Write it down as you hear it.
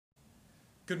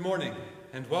Good morning,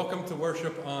 and welcome to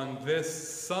worship on this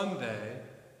Sunday,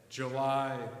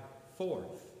 July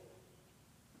 4th,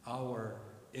 our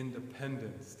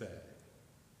Independence Day,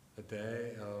 a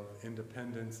day of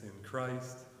independence in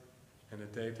Christ, and a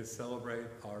day to celebrate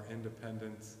our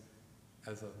independence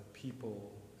as a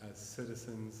people, as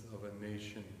citizens of a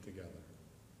nation together.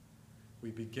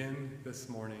 We begin this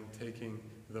morning taking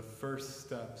the first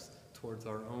steps towards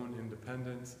our own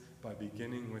independence by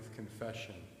beginning with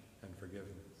confession and forgiveness.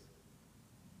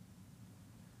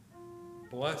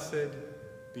 Blessed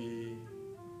be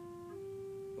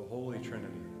the Holy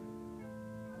Trinity,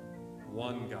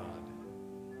 one God,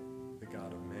 the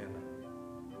God of manna,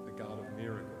 the God of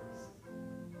miracles,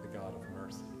 the God of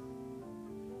mercy.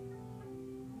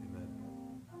 Amen.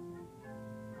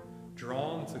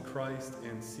 Drawn to Christ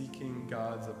and seeking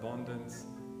God's abundance,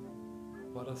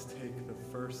 let us take the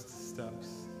first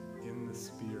steps in the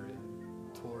Spirit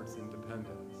towards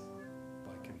independence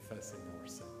by confessing our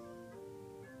sin.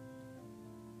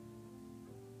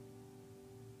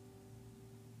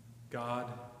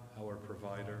 God, our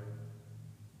provider,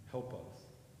 help us.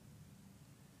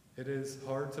 It is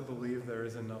hard to believe there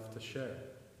is enough to share.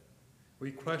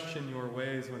 We question your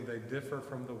ways when they differ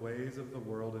from the ways of the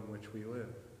world in which we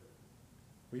live.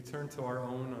 We turn to our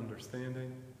own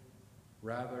understanding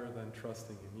rather than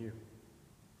trusting in you.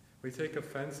 We take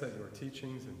offense at your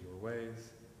teachings and your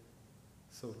ways,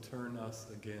 so turn us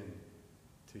again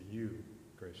to you,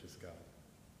 gracious God.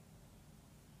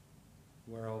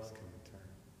 Where else can we turn?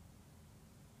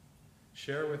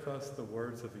 Share with us the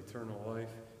words of eternal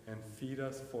life and feed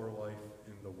us for life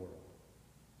in the world.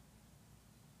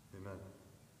 Amen.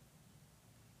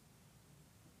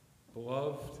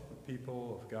 Beloved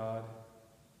people of God,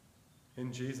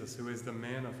 in Jesus, who is the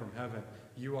manna from heaven,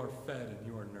 you are fed and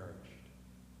you are nourished.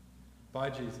 By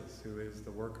Jesus, who is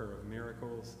the worker of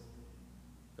miracles,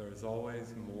 there is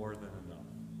always more than enough.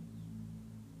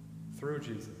 Through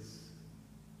Jesus,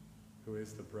 who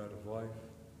is the bread of life,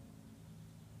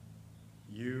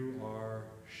 you are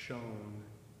shown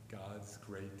God's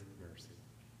great mercy.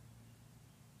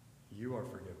 You are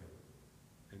forgiven,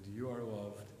 and you are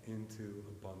loved into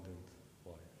abundant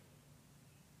life.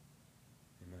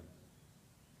 Amen.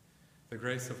 The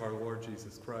grace of our Lord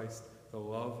Jesus Christ, the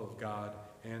love of God,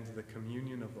 and the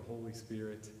communion of the Holy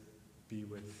Spirit be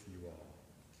with you all.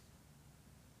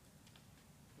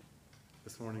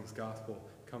 This morning's gospel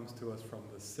comes to us from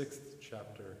the 6th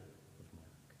chapter of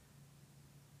Mark.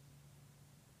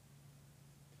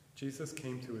 Jesus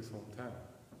came to his hometown,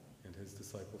 and his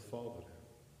disciples followed him.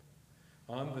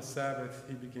 On the Sabbath,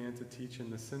 he began to teach in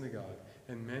the synagogue,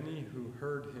 and many who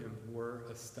heard him were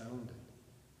astounded.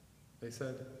 They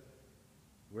said,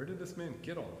 "Where did this man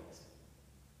get all this?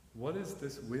 What is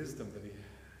this wisdom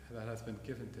that has been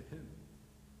given to him?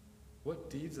 What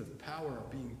deeds of power are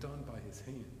being done by his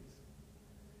hands?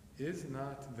 Is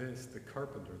not this the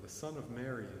carpenter, the son of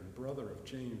Mary, and brother of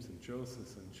James and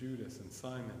Joseph and Judas and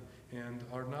Simon? And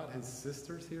are not his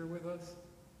sisters here with us?"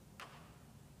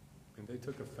 And they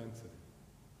took offense at him.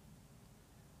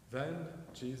 Then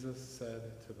Jesus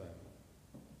said to them,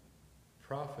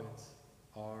 "Prophets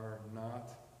are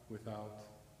not without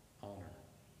honor,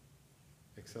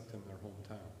 except in their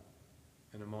hometown,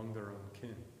 and among their own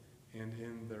kin, and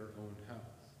in their own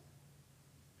house."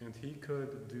 And he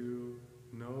could do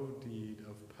no deed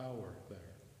of power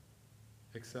there,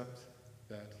 except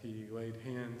that he laid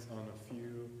hands on a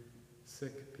few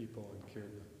sick people and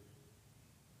cured them.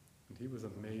 And he was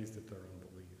amazed at their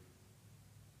unbelief.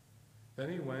 Then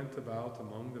he went about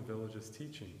among the villages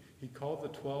teaching. He called the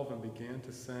 12 and began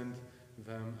to send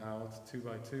them out 2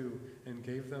 by 2, and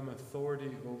gave them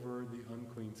authority over the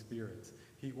unclean spirits.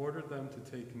 He ordered them to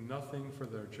take nothing for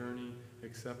their journey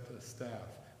except a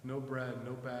staff, no bread,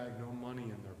 no bag, no money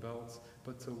in their belts,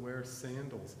 but to wear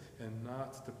sandals and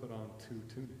not to put on 2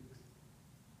 tunics.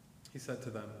 He said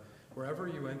to them, "Wherever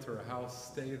you enter a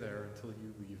house, stay there until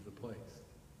you leave the place.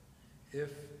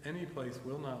 If any place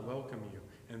will not welcome you,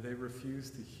 and they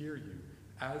refuse to hear you,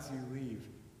 as you leave,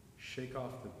 shake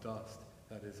off the dust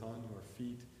that is on your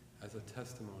feet as a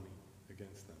testimony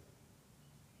against them."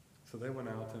 So they went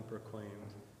out and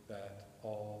proclaimed that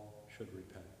all should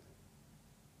repent.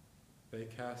 They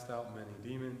cast out many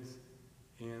demons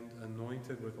and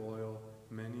anointed with oil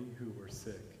many who were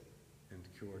sick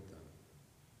and cured them.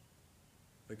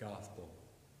 The Gospel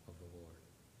of the Lord.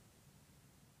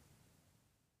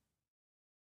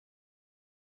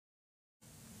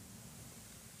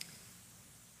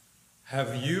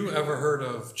 Have you ever heard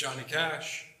of Johnny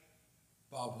Cash,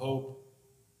 Bob Hope,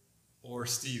 or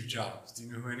Steve Jobs? Do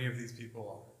you know who any of these people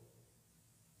are?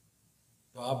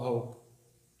 Bob Hope,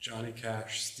 Johnny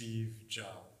Cash, Steve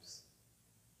Jobs.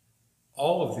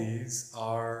 All of these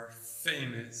are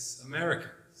famous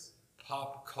Americans,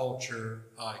 pop culture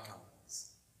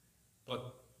icons.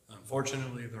 But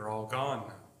unfortunately, they're all gone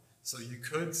now. So you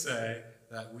could say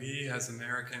that we as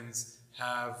Americans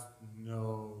have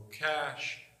no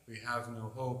cash, we have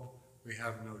no hope, we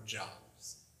have no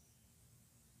jobs.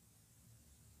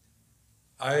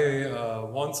 I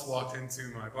once walked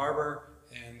into my barber,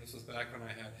 and this was back when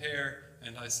I had hair,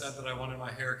 and I said that I wanted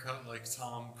my hair cut like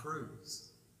Tom Cruise.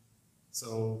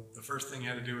 So the first thing you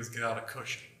had to do was get out a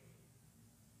cushion.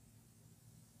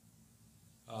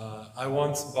 I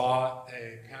once bought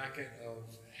a packet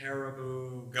of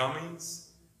Haribo gummies.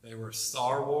 They were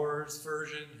Star Wars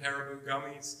version Haribo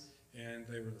gummies, and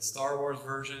they were the Star Wars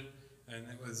version, and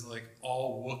it was like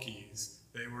all Wookiees.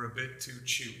 They were a bit too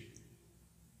chewy.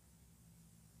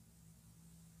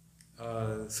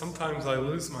 Sometimes I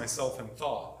lose myself in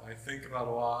thought. I think about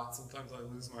a lot. Sometimes I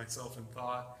lose myself in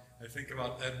thought. I think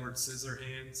about Edward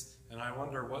Scissorhands, and I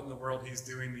wonder what in the world he's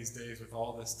doing these days with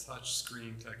all this touch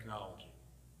screen technology.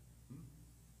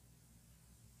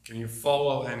 Can you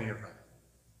follow any of that?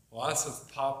 Lots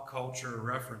of pop culture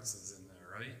references in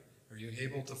there, right? Are you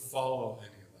able to follow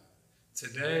any of that?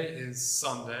 Today is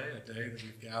Sunday, a day that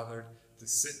we've gathered to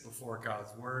sit before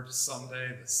God's Word.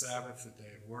 Sunday, the Sabbath, the day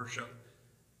of worship.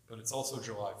 But it's also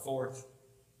July 4th,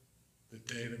 the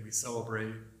day that we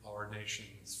celebrate our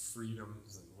nation's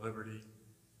freedoms and liberty.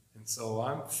 And so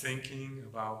I'm thinking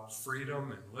about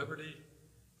freedom and liberty,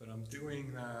 but I'm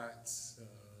doing that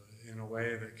in a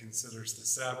way that considers the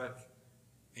Sabbath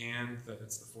and that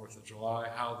it's the 4th of July,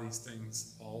 how these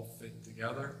things all fit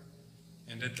together.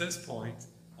 And at this point,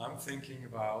 I'm thinking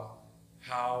about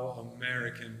how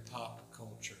American pop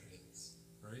culture is,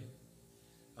 right?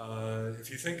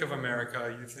 If you think of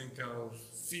America, you think of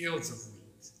fields of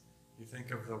wheat, you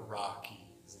think of the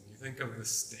Rockies, and you think of the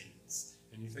states,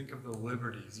 and you think of the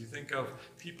liberties, you think of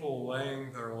people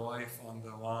laying their life on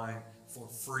the line for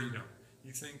freedom.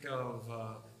 You think of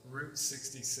Route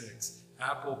 66,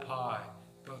 apple pie,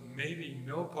 but maybe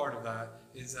no part of that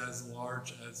is as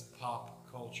large as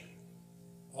pop culture.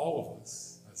 All of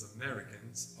us, as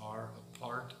Americans, are a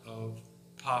part of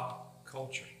pop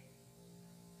culture.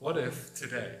 What if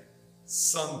today,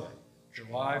 Sunday,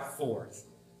 July 4th,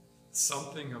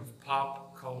 something of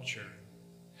pop culture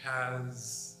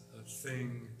has a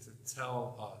thing to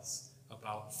tell us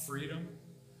about freedom,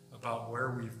 about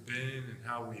where we've been and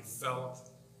how we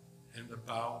felt, and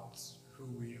about who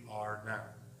we are now?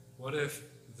 What if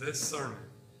this sermon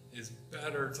is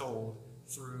better told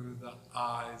through the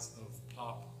eyes of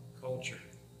pop culture?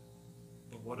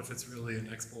 But what if it's really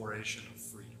an exploration of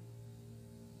freedom?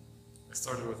 I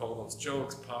started with all those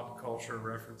jokes, pop culture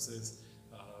references,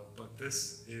 but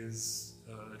this is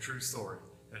a true story.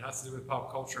 It has to do with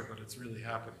pop culture, but it's really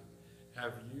happening.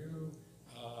 Have you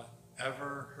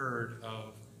ever heard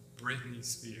of Britney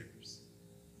Spears?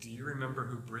 Do you remember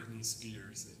who Britney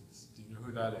Spears is? Do you know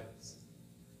who that is?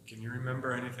 Can you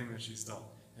remember anything that she's done?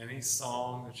 Any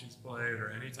song that she's played,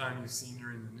 or any time you've seen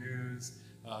her in the news?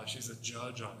 She's a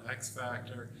judge on X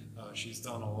Factor. She's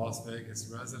done a Las Vegas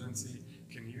residency.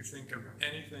 Can you think of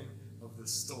anything of the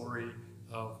story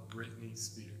of Britney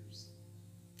Spears?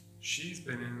 She's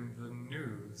been in the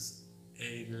news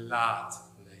a lot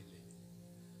lately.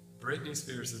 Britney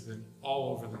Spears has been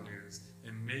all over the news,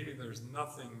 and maybe there's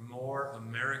nothing more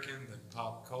American than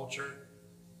pop culture,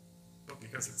 but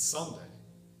because it's Sunday,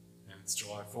 and it's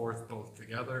July 4th both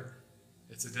together,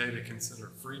 it's a day to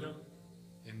consider freedom,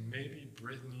 and maybe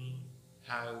Britney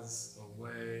has a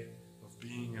way of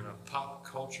being in a pop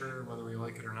culture, whether we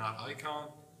like it or not, icon,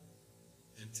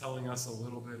 and telling us a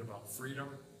little bit about freedom,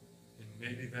 and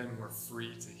maybe then we're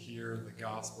free to hear the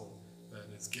gospel that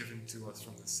is given to us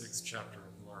from the 6th chapter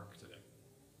of Mark today.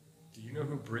 Do you know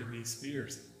who Britney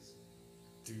Spears is?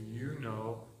 Do you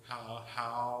know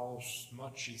how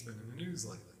much she's been in the news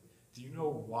lately? Do you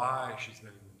know why she's been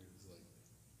in the news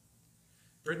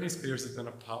lately? Britney Spears has been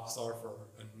a pop star for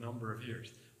a number of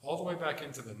years. All the way back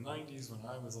into the 90s when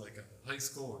I was like a high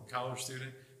school and college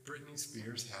student, Britney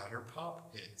Spears had her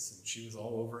pop hits, and she was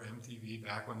all over MTV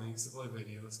back when they used to play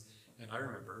videos, and I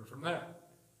remember her from that.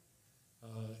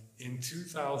 In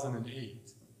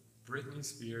 2008, Britney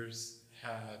Spears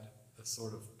had a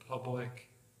sort of public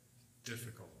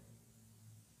difficulty.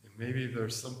 And maybe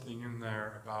there's something in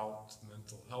there about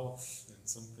mental health and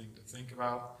something to think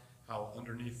about, how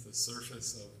underneath the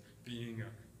surface of being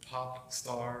a pop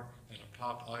star and a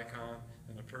pop icon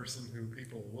and a person who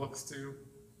people looks to,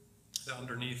 that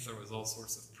underneath there was all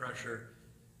sorts of pressure,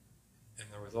 and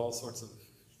there was all sorts of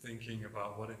thinking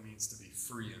about what it means to be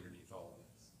free underneath all of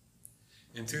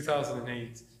this. In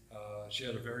 2008, she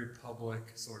had a very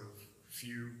public sort of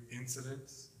few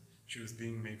incidents. She was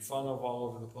being made fun of all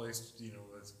over the place,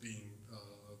 as being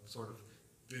sort of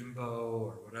bimbo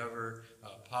or whatever,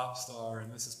 pop star,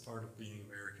 and this is part of being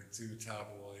American too,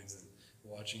 tabloids and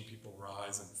watching people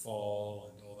rise and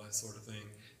fall and all that sort of thing.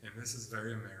 And this is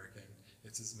very American.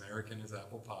 It's as American as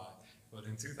apple pie. But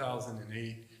in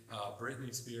 2008,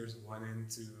 Britney Spears went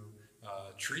into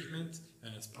treatment,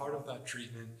 and as part of that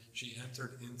treatment, she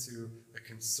entered into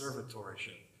a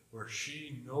conservatorship where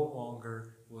she no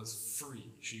longer was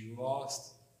free. She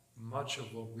lost much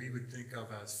of what we would think of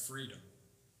as freedom.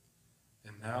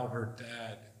 And now her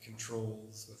dad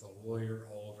controls, with a lawyer,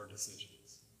 all of her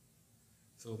decisions.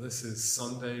 So this is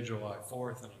Sunday, July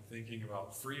 4th, and I'm thinking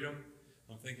about freedom.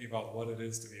 I'm thinking about what it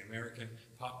is to be American.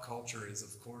 Pop culture is,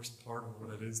 of course, part of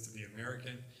what it is to be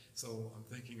American. So I'm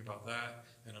thinking about that,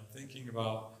 and I'm thinking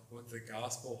about what the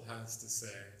gospel has to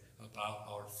say about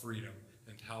our freedom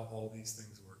and how all these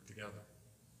things work together.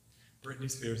 Britney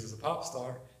Spears is a pop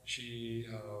star. She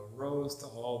rose to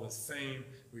all this fame.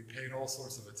 We paid all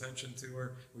sorts of attention to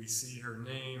her. We see her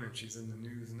name, and she's in the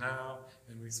news now,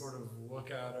 and we sort of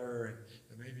look at her,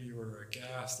 and maybe we're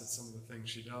aghast at some of the things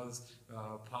she does.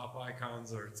 Pop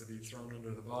icons are to be thrown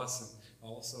under the bus and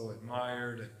also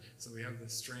admired, and so we have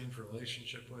this strange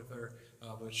relationship with her.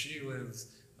 But she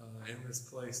lives in this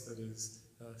place that is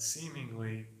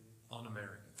seemingly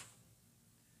un-American.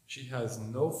 She has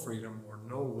no freedom or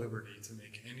no liberty to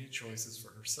make any choices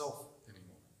for herself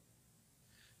anymore.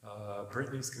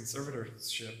 Britney's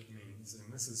conservatorship means,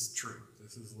 and this is true,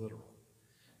 this is literal,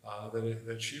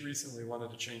 that she recently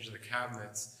wanted to change the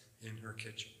cabinets in her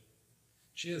kitchen.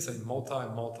 She is a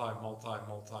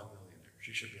multi-millionaire.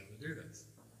 She should be able to do this.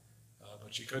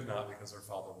 But she could not because her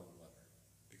father wouldn't let her,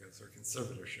 because her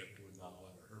conservatorship would not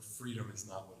let her. Her freedom is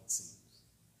not what it seems.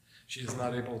 She is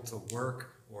not able to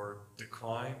work or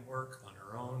decline work on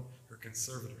her own. Her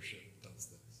conservatorship does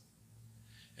this.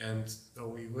 And though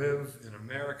we live in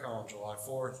America on July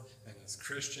 4th, and as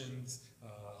Christians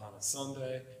on a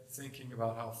Sunday, thinking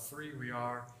about how free we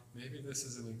are, maybe this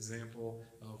is an example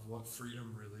of what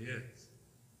freedom really is.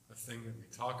 A thing that we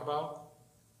talk about,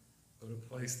 but a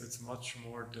place that's much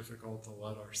more difficult to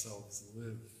let ourselves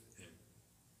live in.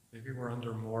 Maybe we're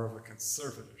under more of a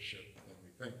conservatorship than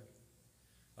we think.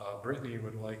 Britney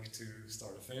would like to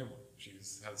start a family. She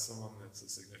has someone that's a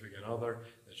significant other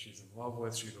that she's in love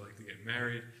with. She'd like to get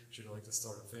married. She'd like to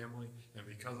start a family. And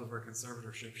because of her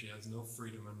conservatorship, she has no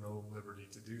freedom and no liberty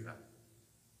to do that.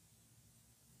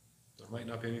 There might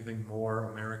not be anything more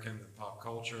American than pop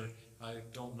culture. I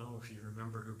don't know if you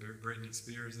remember who Britney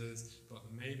Spears is, but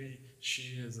maybe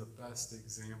she is the best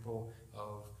example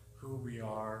of who we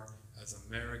are as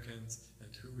Americans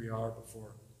and who we are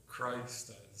before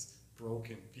Christ as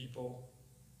broken people.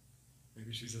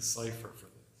 Maybe she's a cipher for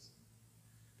this.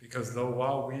 Because though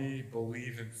while we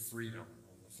believe in freedom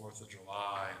on the 4th of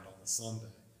July and on the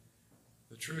Sunday,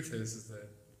 the truth is that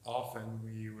often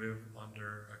we live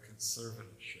under a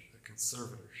conservatorship.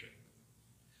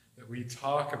 That we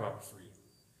talk about freedom.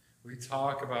 We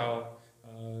talk about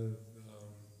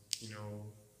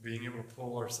being able to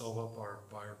pull ourselves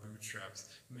up by our bootstraps,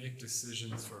 make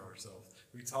decisions for ourselves.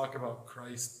 We talk about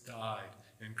Christ died,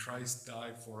 and Christ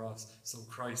died for us, so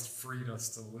Christ freed us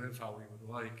to live how we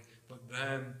would like. But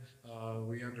then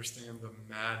we understand the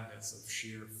madness of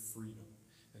sheer freedom.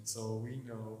 And so we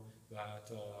know that,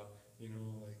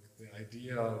 the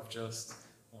idea of just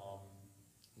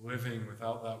living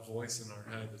without that voice in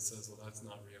our head that says, well, that's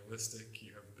not realistic.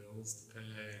 You have bills to pay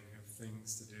and you have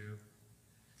things to do.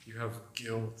 You have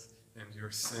guilt and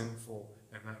you're sinful,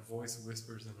 and that voice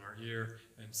whispers in our ear.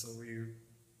 And so we,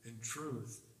 in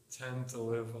truth, tend to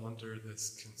live under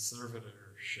this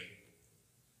conservatorship.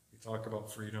 We talk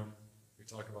about freedom. We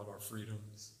talk about our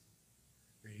freedoms.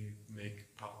 We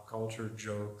make pop culture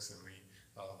jokes, and we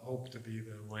hope to be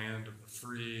the land of the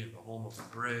free and the home of the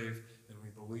brave, and we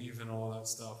believe in all that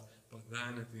stuff. But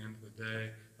then at the end of the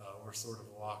day, we're sort of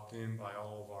locked in by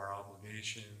all of our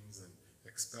obligations and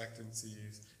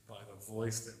expectancies, by the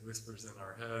voice that whispers in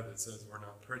our head that says we're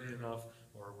not pretty enough,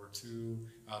 or we're too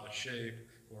out of shape,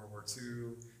 or we're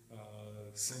too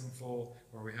sinful,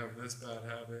 or we have this bad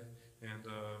habit, and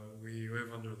we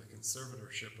live under the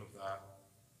conservatorship of that.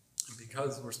 And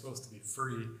because we're supposed to be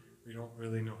free, we don't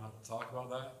really know how to talk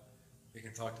about that. We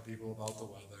can talk to people about the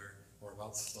weather, or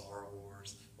about Star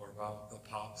Wars, or about the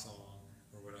pop song,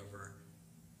 or whatever,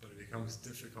 but it becomes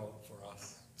difficult for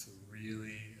us to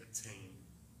really attain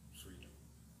freedom.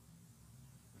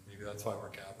 And maybe that's why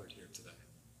we're gathered here today.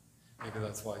 Maybe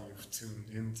that's why you've tuned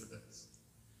into this.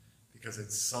 Because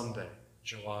it's Sunday,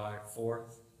 July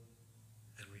 4th,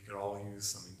 and we could all use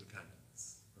some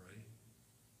independence, right?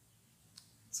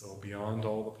 So beyond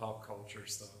all the pop culture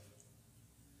stuff,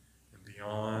 and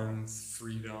beyond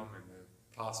freedom and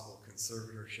the possible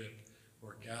conservatorship,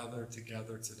 we're gathered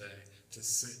together today to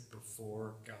sit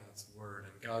before God's Word.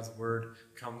 And God's Word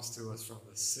comes to us from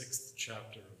the 6th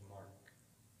chapter of Mark.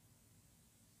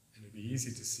 And it'd be easy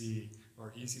to see,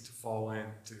 or easy to fall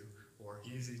into, or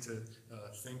easy to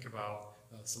think about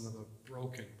some of the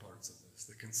broken parts of this,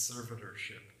 the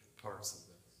conservatorship parts of this.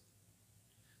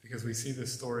 Because we see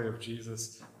this story of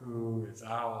Jesus who is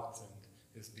out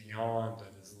and is beyond and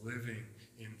is living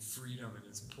in freedom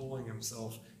and is pulling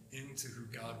himself into who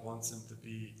God wants him to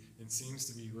be and seems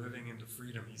to be living into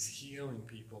freedom. He's healing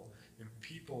people, and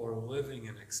people are living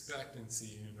in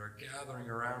expectancy and are gathering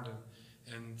around him.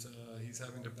 And he's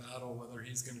having to battle whether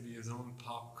he's going to be his own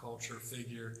pop culture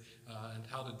figure and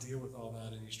how to deal with all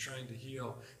that. And he's trying to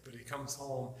heal, but he comes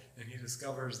home and he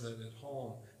discovers that at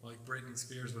home, like Britney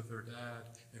Spears with her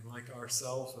dad, and like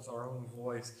ourselves with our own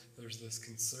voice, there's this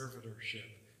conservatorship.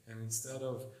 And instead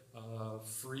of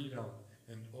freedom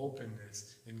and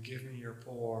openness, and give me your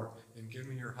poor, and give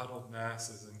me your huddled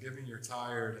masses, and give me your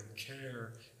tired, and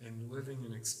care, and living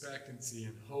in expectancy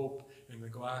and hope, and the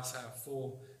glass half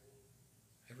full,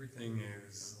 everything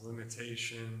is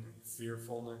limitation and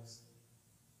fearfulness.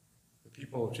 The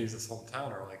people of Jesus' hometown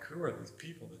are like, who are these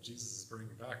people that Jesus is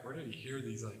bringing back? Where did he hear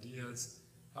these ideas?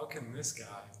 How can this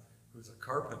guy, who's a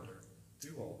carpenter, do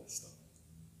all this stuff?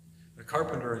 The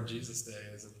carpenter in Jesus' day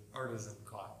is an artisan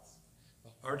class.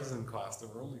 The artisan class, there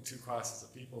were only two classes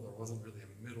of people. There wasn't really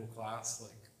a middle class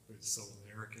like it's so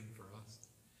American for us.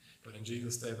 But in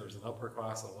Jesus' day, there's an upper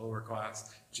class, a lower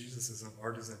class. Jesus is an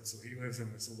artisan, so he lives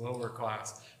in this lower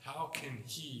class. How can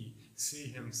he see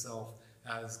himself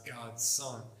as God's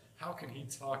son? How can he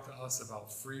talk to us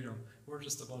about freedom? We're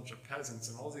just a bunch of peasants,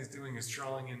 and all he's doing is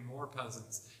drawing in more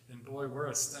peasants. And boy, we're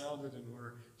astounded, and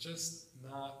we're just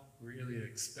not really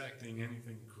expecting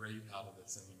anything great out of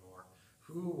this anymore.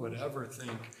 Who would ever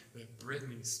think that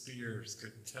Britney Spears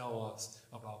could tell us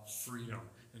about freedom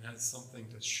and has something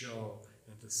to show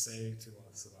and to say to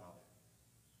us about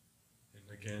it?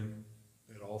 And again,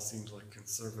 it all seems like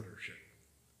conservatorship.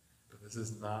 But this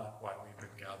is not why we've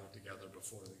been gathered together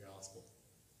before the gospel.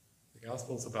 The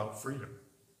gospel is about freedom.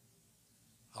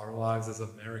 Our lives as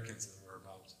Americans are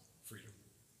about freedom.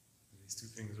 And these two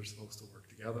things are supposed to work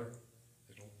together.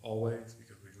 They don't always,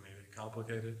 because we've made it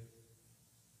complicated.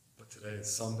 But today is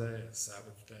Sunday, a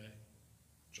Sabbath day,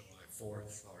 July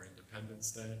 4th, our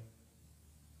Independence Day.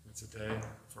 It's a day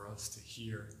for us to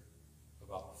hear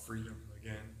about freedom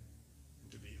again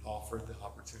and to be offered the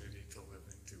opportunity to live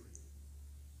into it.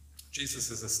 Jesus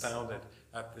is astounded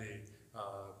at the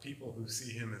people who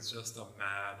see him as just a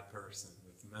mad person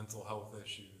with mental health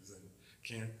issues and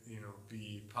can't,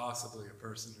 be possibly a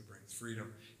person who brings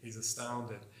freedom. He's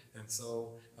astounded. And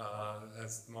so,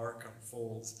 as Mark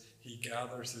unfolds, he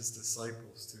gathers his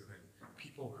disciples to him,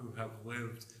 people who have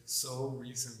lived so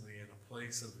recently in a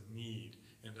place of need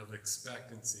and of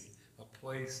expectancy, a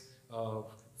place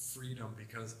of freedom,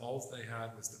 because all they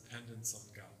had was dependence on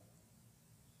God.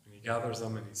 And he gathers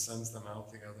them and he sends them out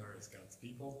together as God's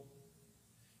people,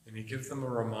 and he gives them a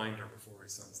reminder before he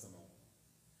sends them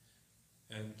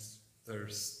out. And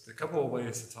there's a couple of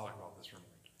ways to talk about this reminder.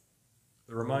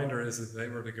 The reminder is that they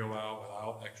were to go out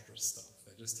without extra stuff.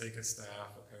 They just take a staff,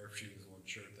 a pair of shoes, one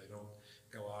shirt. They don't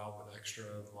go out with extra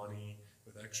money,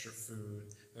 with extra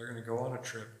food. They're going to go on a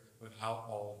trip without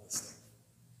all of the stuff.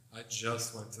 I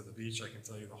just went to the beach. I can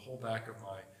tell you the whole back of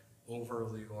my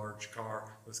overly large car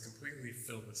was completely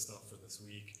filled with stuff for this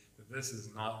week. But this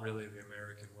is not really the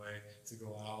American way to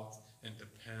go out and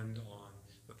depend on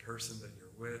the person that you're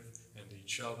with and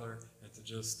each other, and to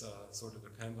just sort of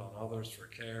depend on others for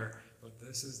care. But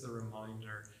this is the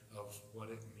reminder of what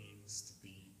it means to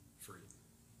be free.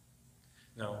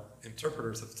 Now,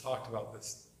 interpreters have talked about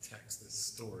this text, this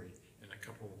story, in a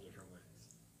couple of different ways.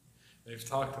 They've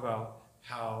talked about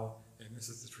how, and this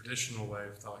is the traditional way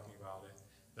of talking about it,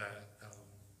 that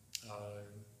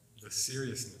the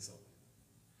seriousness of it.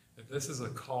 That this is a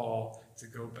call to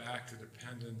go back to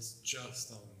dependence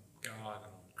just on God and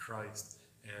on Christ,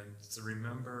 and to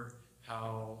remember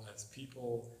how, as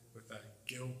people with that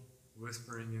guilt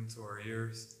whispering into our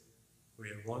ears, we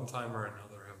at one time or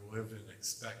another have lived in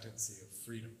expectancy of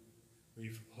freedom.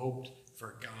 We've hoped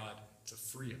for God to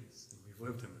free us, and we've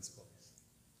lived in this place.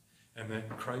 And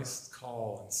that Christ's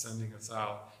call in sending us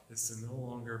out is to no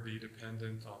longer be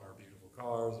dependent on our beautiful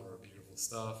cars or our beautiful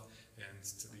stuff, and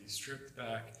to be stripped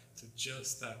back to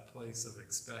just that place of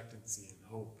expectancy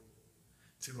and hope.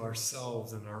 To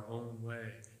ourselves in our own way,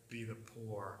 be the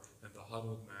poor and the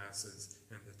huddled masses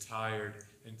and the tired,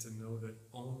 and to know that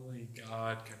only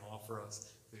God can offer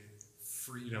us the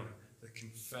freedom, the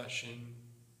confession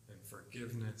and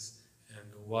forgiveness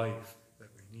and life that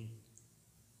we need.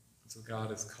 And so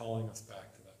God is calling us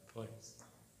back to that place.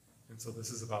 And so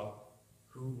this is about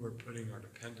who we're putting our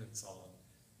dependence on.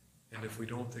 And if we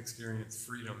don't experience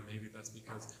freedom, maybe that's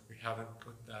because we haven't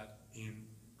put that in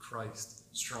Christ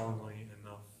strongly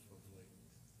enough of late.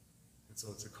 And so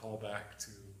it's a call back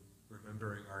to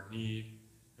remembering our need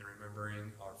and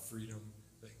remembering our freedom,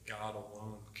 that God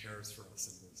alone cares for us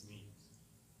in those needs.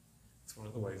 It's one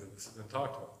of the ways that this has been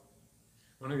talked about.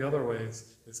 One of the other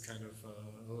ways is kind of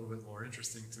a little bit more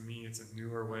interesting to me. It's a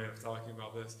newer way of talking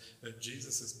about this, that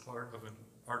Jesus is part of an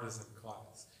artisan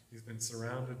class. He's been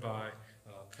surrounded by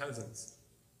peasants,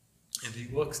 and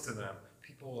he looks to them,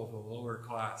 people of a lower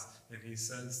class, and he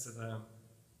says to them,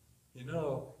 you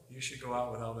know, you should go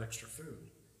out without extra food.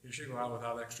 You should go out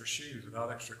without extra shoes,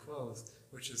 without extra clothes,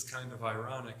 which is kind of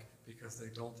ironic because they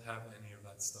don't have any of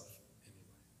that stuff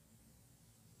anyway.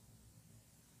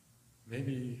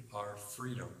 Maybe our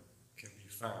freedom can be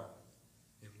found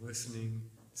in listening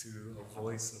to a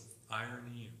voice of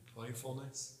irony and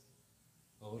playfulness,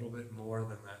 a little bit more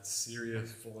than that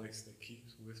serious voice that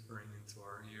keeps whispering into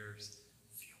our ears,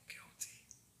 feel guilty.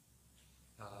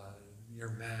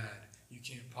 You're mad. You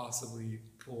can't possibly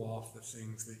pull off the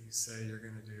things that you say you're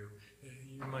going to do.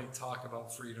 You might talk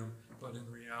about freedom, but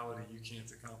in reality you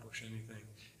can't accomplish anything.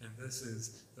 And this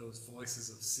is those voices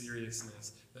of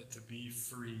seriousness that to be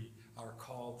free, our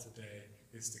call today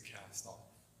is to cast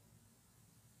off.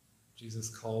 Jesus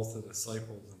calls the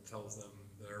disciples and tells them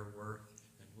their worth,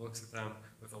 looks at them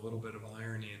with a little bit of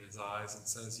irony in his eyes and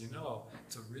says, you know,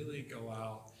 to really go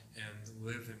out and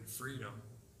live in freedom,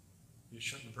 you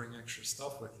shouldn't bring extra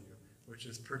stuff with you, which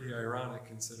is pretty ironic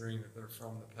considering that they're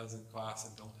from the peasant class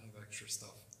and don't have extra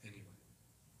stuff anyway.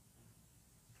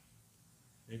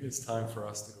 Maybe it's time for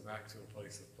us to go back to a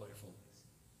place of playfulness.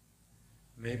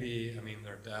 Maybe,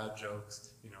 they're dad jokes.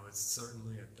 It's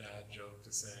certainly a dad joke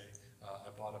to say, I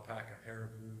bought a pack of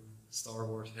Haribo, Star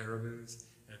Wars Haribos,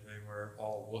 and they were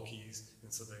all Wookiees,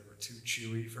 and so they were too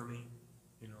chewy for me.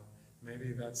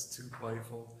 Maybe that's too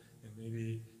playful, but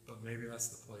maybe that's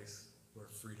the place where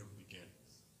freedom begins.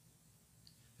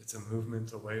 It's a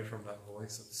movement away from that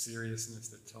voice of seriousness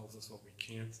that tells us what we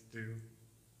can't do,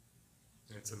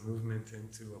 and it's a movement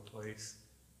into a place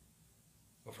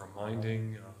of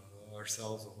reminding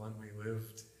ourselves of when we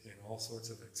lived in all sorts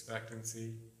of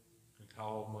expectancy and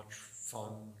how much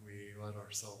fun we let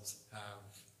ourselves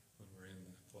have when we're in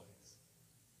that place.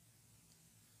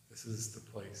 This is the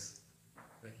place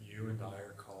that you and I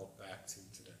are called back to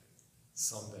today,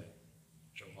 Sunday,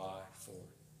 July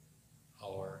 4th,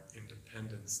 our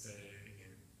Independence Day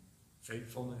in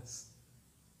faithfulness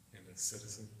and as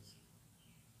citizens.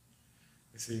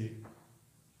 You see,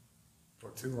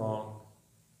 for too long,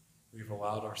 we've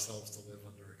allowed ourselves to live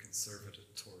under a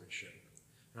conservatorship.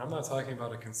 And I'm not talking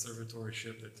about a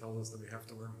conservatorship that tells us that we have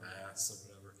to wear masks or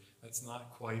whatever. That's not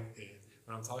quite it.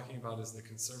 What I'm talking about is the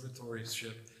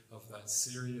conservatorship of that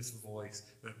serious voice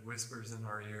that whispers in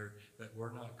our ear that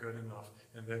we're not good enough,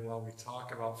 and that while we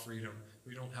talk about freedom,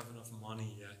 we don't have enough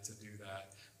money yet to do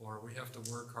that, or we have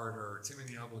to work harder, or too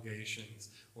many obligations,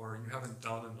 or you haven't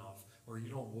done enough, or you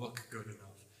don't look good enough.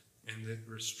 And it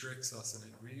restricts us, and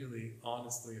it really,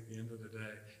 honestly, at the end of the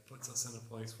day, puts us in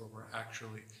a place where we're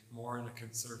actually more in a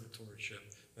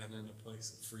conservatorship than in a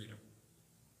place of freedom.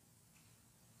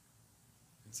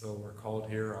 And so we're called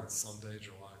here on Sunday,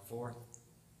 July 4th,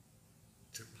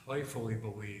 to playfully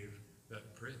believe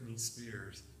that Britney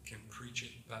Spears can preach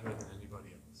it better than anybody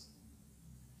else.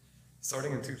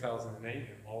 Starting in 2008 and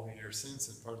all the years since,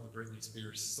 and part of the Britney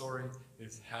Spears story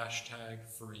is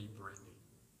 #FreeBritney.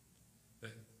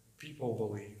 That people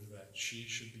believe that she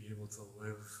should be able to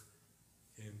live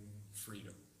in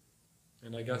freedom.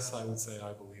 And I guess I would say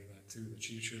I believe that too, that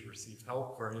she should receive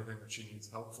help for anything that she needs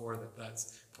help for, that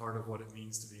that's part of what it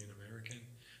means to be an American,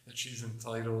 that she's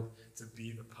entitled to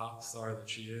be the pop star that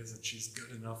she is, and she's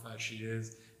good enough as she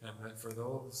is, and that for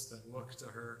those that look to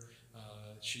her,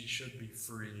 she should be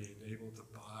free and able to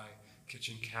buy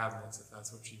kitchen cabinets if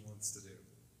that's what she wants to do.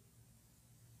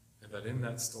 And that in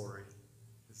that story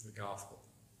is the gospel.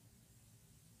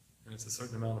 And it's a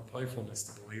certain amount of playfulness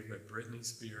to believe that Britney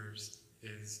Spears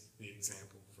is the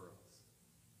example for us.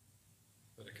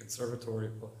 That a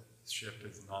conservatorship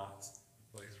is not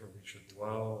the place where we should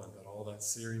dwell, and that all that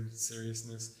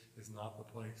seriousness is not the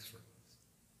place for us.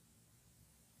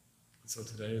 And so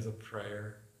today is a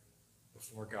prayer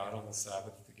before God on the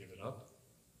Sabbath to give it up.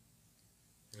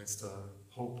 And it's to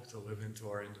hope to live into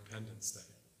our Independence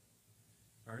Day.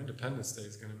 Our Independence Day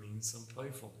is going to mean some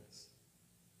playfulness.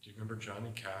 Do you remember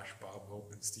Johnny Cash, Bob Hope,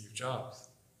 and Steve Jobs?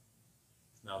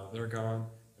 Now that they're gone,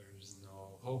 there's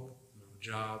no hope, no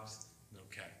jobs, no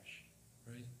cash,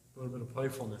 right? A little bit of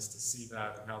playfulness to see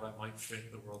that and how that might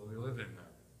fit the world we live in now.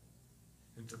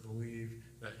 And to believe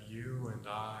that you and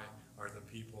I are the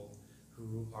people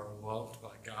who are loved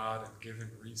by God and given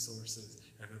resources,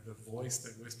 and that the voice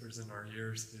that whispers in our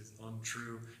ears is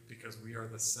untrue because we are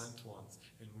the sent ones,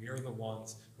 and we are the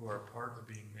ones who are part of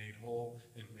being made whole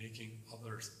and making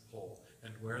others whole.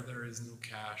 And where there is no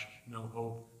cash, no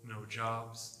hope, no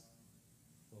jobs,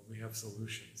 well, we have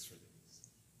solutions for these.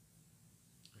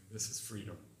 And this is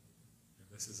freedom, and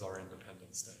this is our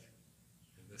Independence Day,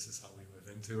 and this is how we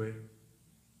live into it,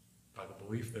 by the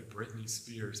belief that Britney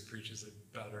Spears preaches it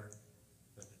better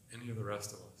than any of the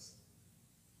rest of us.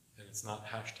 And it's not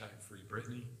hashtag free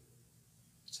Britney,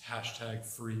 it's hashtag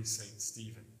free St.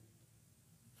 Stephen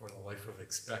for the life of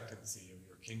expectancy of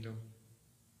your kingdom,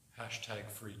 hashtag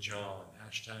free John,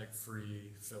 hashtag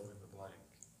free fill in the blank.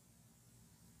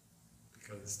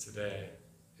 Because today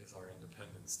is our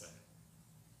Independence Day.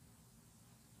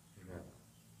 Amen.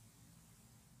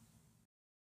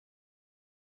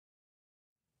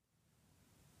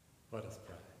 Let us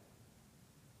pray.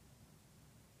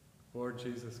 Lord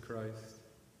Jesus Christ,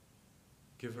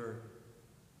 giver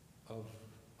of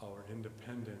our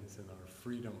independence and our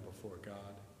freedom before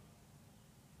God,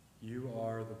 you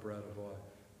are the bread of life.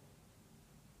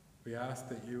 We ask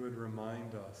that you would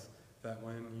remind us that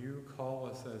when you call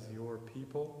us as your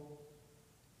people,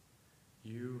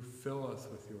 you fill us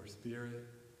with your Spirit,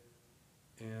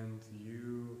 and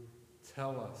you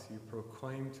tell us, you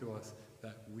proclaim to us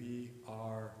that we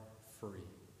are free.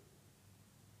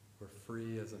 We're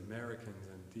free as Americans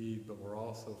indeed, but we're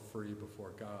also free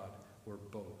before God. We're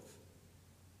both.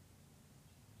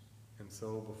 And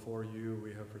so before you,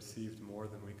 we have received more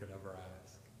than we could ever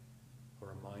ask, a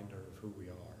reminder of who we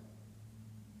are.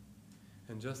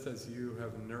 And just as you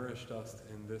have nourished us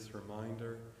in this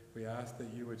reminder, we ask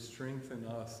that you would strengthen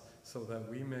us so that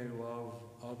we may love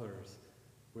others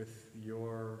with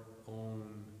your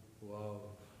own love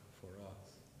for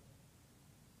us.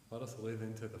 Let us live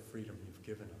into the freedom you've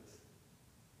given us.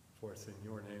 For it's in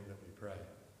your name that we pray.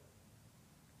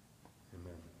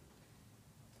 Amen.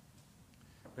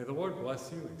 May the Lord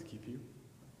bless you and keep you.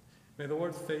 May the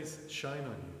Lord's face shine on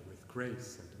you with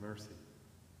grace and mercy.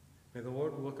 May the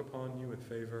Lord look upon you with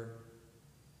favor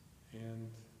and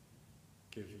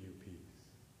give you peace.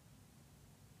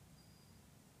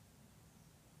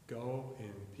 Go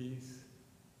in peace,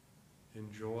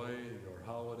 enjoy your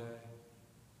holiday,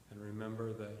 and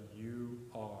remember that you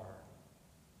are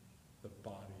the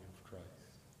body of